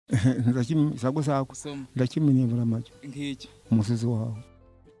Sakwe Sakwe Ndakimennye mbura amajyo ngicyo umusaza wawe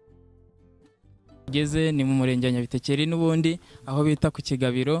geze ni mu murenge wa Nyabitekeri n'ubundi aho bita ku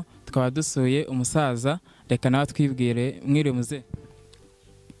Kigabiro tukaba dusuye umusaza reka nawe twibwire mwire muze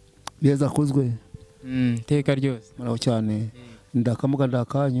beza kozwe teka ryose muraho cyane ndakamuga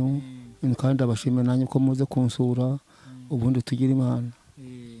ndakanyu kandi abashimira nanyu ko muze kunsura ubundi tugira imana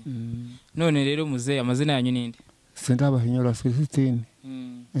none rero muze amazina yanyu ninde Sindabahinyura Celestine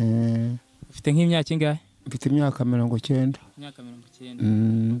ufite nk'imyaka ingahe mfite imyaka 90 imyaka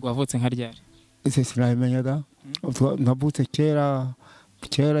 90 wavutse nka ryari ese sinabimenyaga navutse kera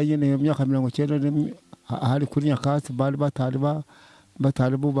nyine imyaka 90 hari kuri Nyakatsi bari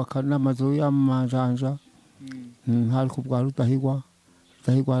batari bubaka n'amazu y'amajanja hari kubwa Rudahigwa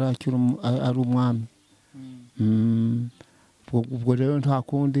ari umwami ubwo rero nta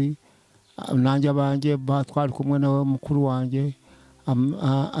kundi nanjye abanjye batwari kumwe nawe mukuru wanjye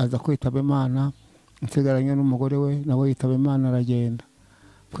aza kwitaba Imana nsigaranye n'umugore we nawe yitaba Imana aragenda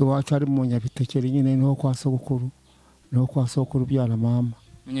kwe wacu ari mu Nyabitekeri nyine niho kwa sokuru byana mama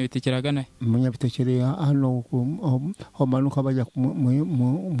Munyabitekeri agana Munyabitekeri hano ho manuka bajya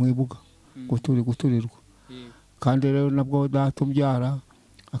mu ibuga guturirwa kandi rero nabwo datubyara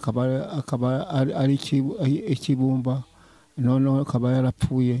akaba ari ikibumba none akaba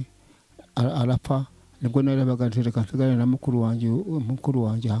yarapfuye arapfa nibwo narebaga ntereka nsigare na mukuru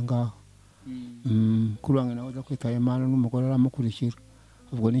wanjye hangaha mukuru wanjye nawe aza kwitaba Imana n'umugore aramukurikira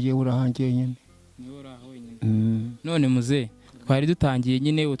ubwo nigiye urahangiye nyine niwe uraho wenyine none muze twari dutangiye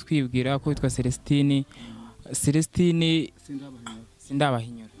nyine utwibwira ko witwa Celestine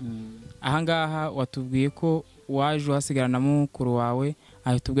Sindabahinyura ahangaha watubwiye ko waje uhasigarana mukuru wawe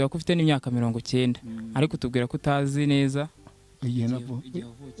ahitubwira ko ufite n'imyaka 90 ariko utubwira ko utazi neza igihe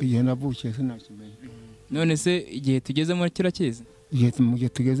navukiye sinakimenya none se igihe tugezemo kirakiza igihe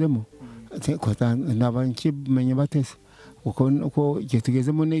tugezemo naba nkimenye batese uko igihe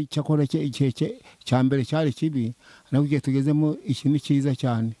tugezemo ni cyakora cya mbere cyari kibi nabwo igihe tugezemo ikintu cyiza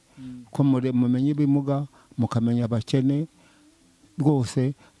cyane ko mumenye ibimuga mukamenya abakene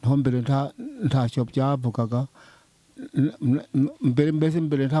rwose naho mbere ntacyo byavugaga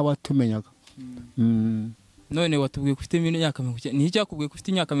mbere nta watumenyaga none watubwiye ko ufite imyaka 90 ni cyakubwiye ko ufite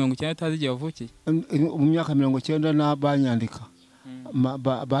imyaka 90 utazi igihe wavukiye mu myaka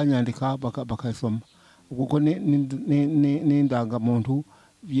 90 banyandika bakasoma kuko n'indangamuntu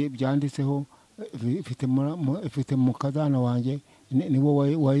byanditseho ifite mu kazana wanjye niwo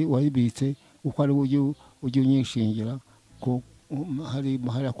wayibitse uko ari ujye unyishingira ko hari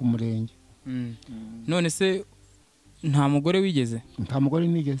ku murenge none se nta mugore wigeze nta mugore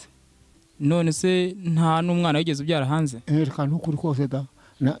nigeze none se nta n'umwana wigeze ubyara hanze kandi ukuri kose da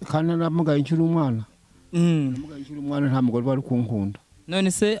kandi namugaye inshuro umwana nta mugore bari kunkunda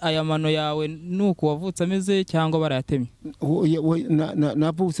none se aya mano yawe nuko wavutse ameze cyangwa barayatemye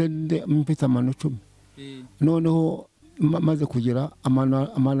navutse mfite amano 10 noneho maze kugira amana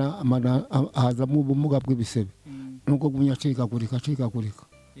hazamo ubumuga bw'ibisebe nuko gunyacikagurika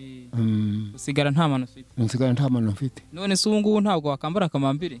usigara nta mano ufite nsigara nta mano mfite none se ubu ngubu ntabwo wakambara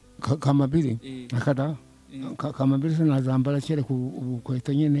kamambiri akada kamambiri sinazambara kere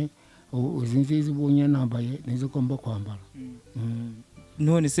ubukweto nyine uzinzizi bunye nambaye nizo komba kwambara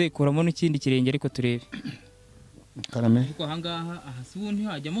none se kuramo n'ikindi kirenge ariko turebe karame ariko hangaha ahasi ubundi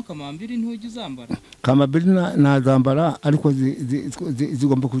hajyamo kamambiri ntujye uzambara kamambiri nazambara ariko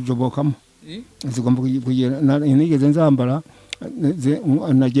zigomba kujobokamo zigomba kugera nigeze nzambara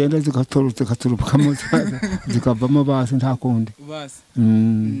nagenda zikaturukamo zikavamo basi nta kundi basi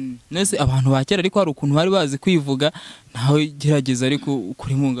nese abantu bakera ariko hari ukuntu bari bazi kwivuga nawe gerageza ariko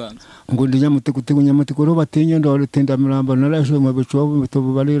kuri mu nganzo ngo ndi nyamuteko ro batinye ndorutenda miramba narashoye mu bicobo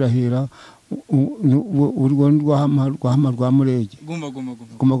bitobo barirahira urwo rwa murege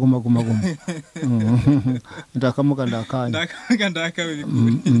guma ndakamuga ndakanya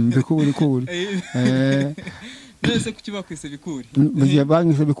bikuri nese kuki bakwise bikuri biye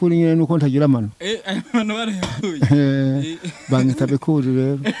bangise bikuri nyene nuko ntagira amano amano barayakuye bangita bikuri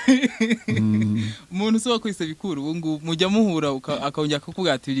rero umuntu so wakwise bikuri ubu ngo mujya muhura akongera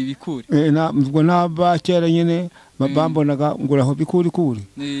kukugatira ibikuri ubwo nabakera nyene bambonaga nguraho bikuri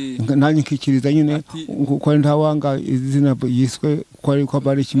nanjye nkikiriza nyine ko ntawanga izina yiswe ko ari ko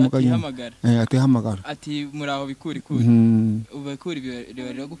bari kimuga nyine atihamagara ati muraho bikuri ubakuri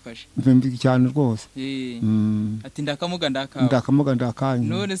rero gufasha mbi cyane rwose ati ndakamuga ndakanya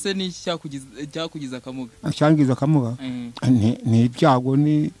none se ni cyakugiza akamuga cyangiza akamuga ni ibyago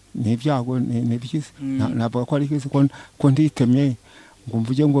ni byise navuga ko ari kise ko nditemye ngo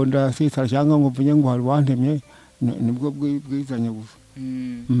mvuge ngo ndasitara cyangwa ngo mvuge ngo hari wantemye nibwo bwizanye gusa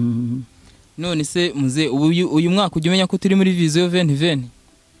none se muze uyu mwaka ujya umenya ko turi muri viziyo 2020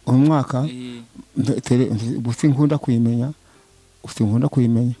 umwaka busi nkunda kuyimenya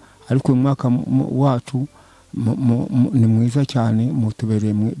ariko uyu mwaka wacu ni mwiza cyane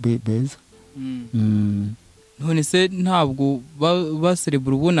mutubereye beza. none se ntabwo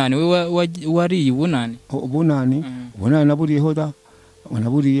baserebura ubunani we wariye ubunani naburiyeho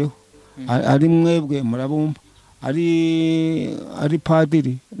ari mwebwe murabumba ari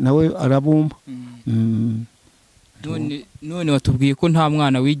padiri nawe arabumba. none watubwiye ko nta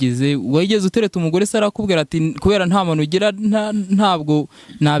mwana wigeze utereta umugore se arakubwira ati kubera nta muntu ugira ntabwo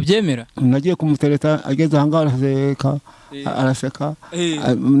nabyemera? Nagiye kumutereta ageze ahangaha araseka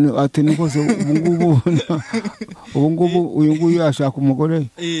ati nikoze ubu ngubu uyu nguyu yashaka umugore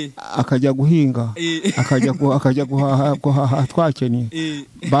akajya guhinga akajya guhaha twakenye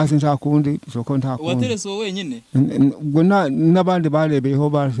basi nta kundi soko nta kundi. Waterese wowe wenyine? Ubwo n'abandi barebeyeho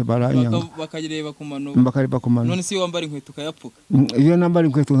base baranyanga bakareba ku mano. None si wambara inkweto ukayapfuka? Iyo nambara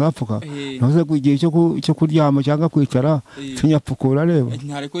inkweto nkapfuka ntuze ku gihe cyo kuryama cyangwa kwicara tunyapfukura reba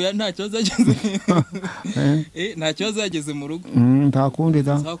nta kibazo yageze mu rugo. Nta kundi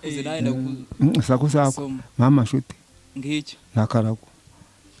da Sakwe Sakwe mama nshuti ngicyo nakarago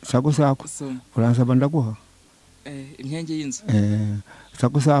Sakwe Sakwe uransaba ndaguha imyenge y'inzu.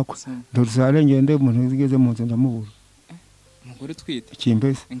 Sakwe Sakwe ndorusare ngende umuntu zigeze mu nzu ndamubura. Umugore twite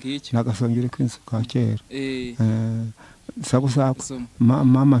kimbese ngicyo nagasongere kwinzu ka kera. Sakwe Sakwe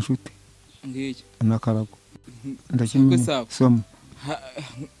mama nshuti ngicyo nakarago Ndakimennye soma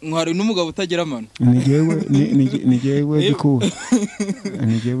mwari n'umugabo utagira amano. ni jewe bikuri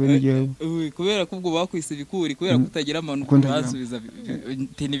kubera ko ubwo bakwise bikuri kubera kutagira amano basubiza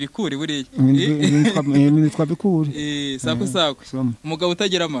tini bikuri buriye nitwa bikuri. Sakwe Sakwe umugabo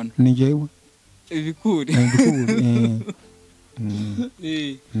utagira amano ni jewe bikuri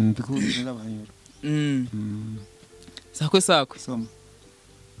n'abanyura. Sakwe Sakwe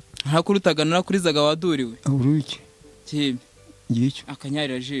ntakurutaga narakurizaga waduriwe uruki kimbe ngicyo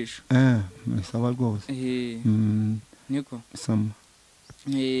akanyarira jisho sawa rwose. niko soma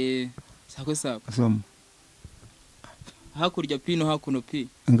Sakwe Sakwe soma hakurya pino hakuno pi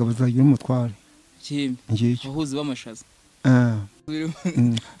ingabo zagira umutware kimbe ngicyo abahuzi b'amashaza.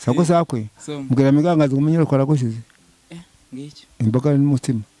 Sakwe Sakwe mbwira migangaza umenyero ko aragusize ngicyo imboga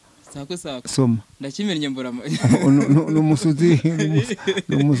n'umutima. Sakwe Sakwe soma Ndakimennye mbura n'umusuzi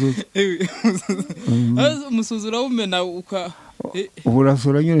umusuzi urawumena uka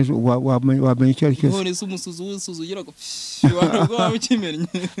uburasura nyine wamenye icyo ari cyo. none se umusuzi ugira ngo ntabwo waba ukimennye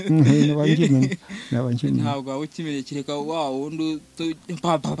ntabwo waba ukimennye kireka wa wundi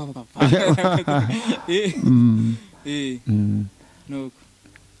nuko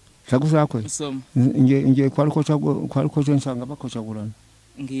Sakwe Sakwe ngiye kwari ko nsanga bakocagurana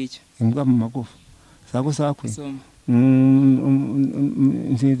ngicyo imbwa mu magufa. Sakwe Sakwe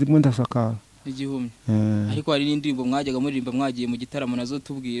nzinzi mwe ndasakara igihumye. Ariko hari n'indirimbo mwajyaga muririmba mwagiye mu gitaramo nazo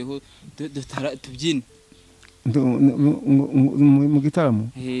tubwireho tubyine mu gitaramo.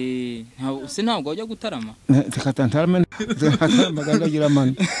 Ntabwo wajya gutarama ndagira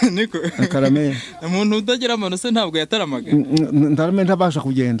amano niko karame umuntu utagira amano se ntabwo yataramaga ndarame ntabasha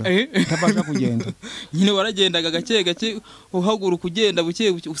kugenda nyine waragendaga gake uhaguruka ugenda buke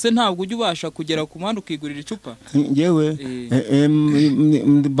use ntabwo ujya ubasha kugera ku muhanda ukigurira icupa. Ngewe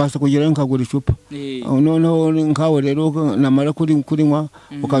mbasha kugera nkagura icupa noneho nkawe rero namara kurinywa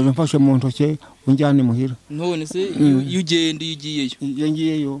ukaje mfashe mu ntoke unjyane muhira. None se iyo ugenda iyo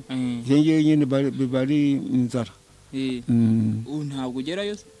ngiyeyo nyine bari inzara ntabwo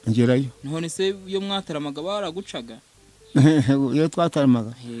ugerayo se? Ngerayo. None se iyo mwataramaga baragucaga? Iyo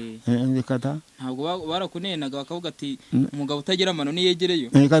twataramaga reka ntabwo barakunenaga bakavuga ati umugabo utagira amano niyegereyo?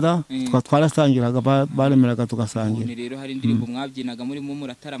 Reka twarasangiraga baremeraga tugasangira. None rero hari indirimbo mwabyinaga murimo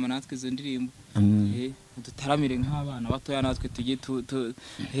muratarama natwe izo ndirimbo dutaramire nk'abana batoya natwe tujye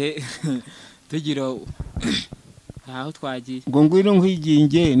tugira aho twagiye ngo ngwino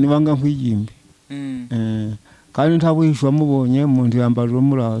nkwiginge nibanga nkwigimbe. kandi ntabuhisha mubonye mu ndi yambariro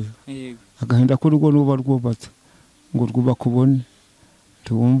muraza agahinda ko rugo nuba rwubatse ngo rwubaka ubone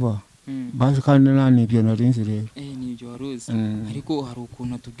tuwumva basi kandi nani ibyo narinzi rero nibyo waruzi. ariko hari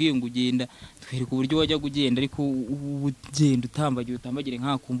ukuntu tubwiye ngo ugenda twereka uburyo wajya kugenda ariko ugenda utambagire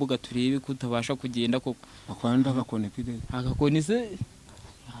nka kumbuga turebe ko utabasha kugenda koko akwanda agakone pide agakone se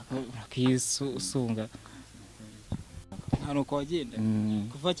akisunga hano ko wagenda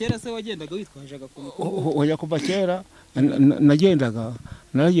kuva kera se wagendaga witwaje agakone oya kuva kera nagendaga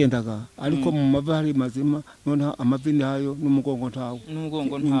ariko mu mavi hari mazima none amavi nayo n'umugongo ntawo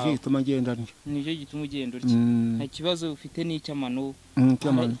nje gituma ngenda nje ugenda nta kibazo ufite n'icyamano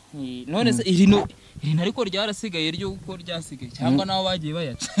none se iri ariko ryarasigaye ryo uko ryasigaye cyangwa naho bagiye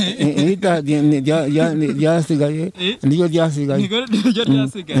bayaca ryasigaye niyo ryasigaye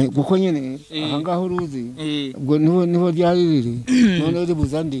kuko nyine aha ngaho uruzi ubwo niho ryari riri none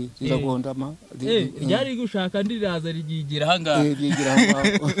ribuza ndi riragondama ryari gushaka ndiraza rigigira aha ngaho rigigira aha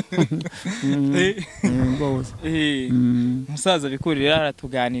ngaho umusaza bikurira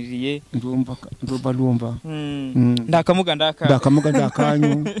aratuganiriye ndumva ndakamuga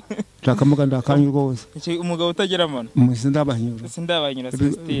ndakanyu rwose umugabo utagira amano sindabanyura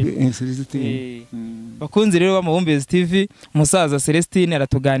Celestine bakunzi rero b'Amahumbezi TV umusaza Celestine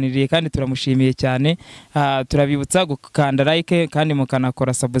aratuganiriye kandi turamushimiye cyane turabibutsa gukanda like kandi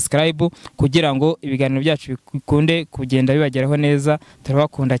mukanakora subscribe kugira ngo ibiganiro byacu bikunde kugenda bibageraho neza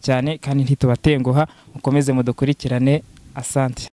turabakunda cyane kandi ntitubatenguha mukomeze mudukurikirane asante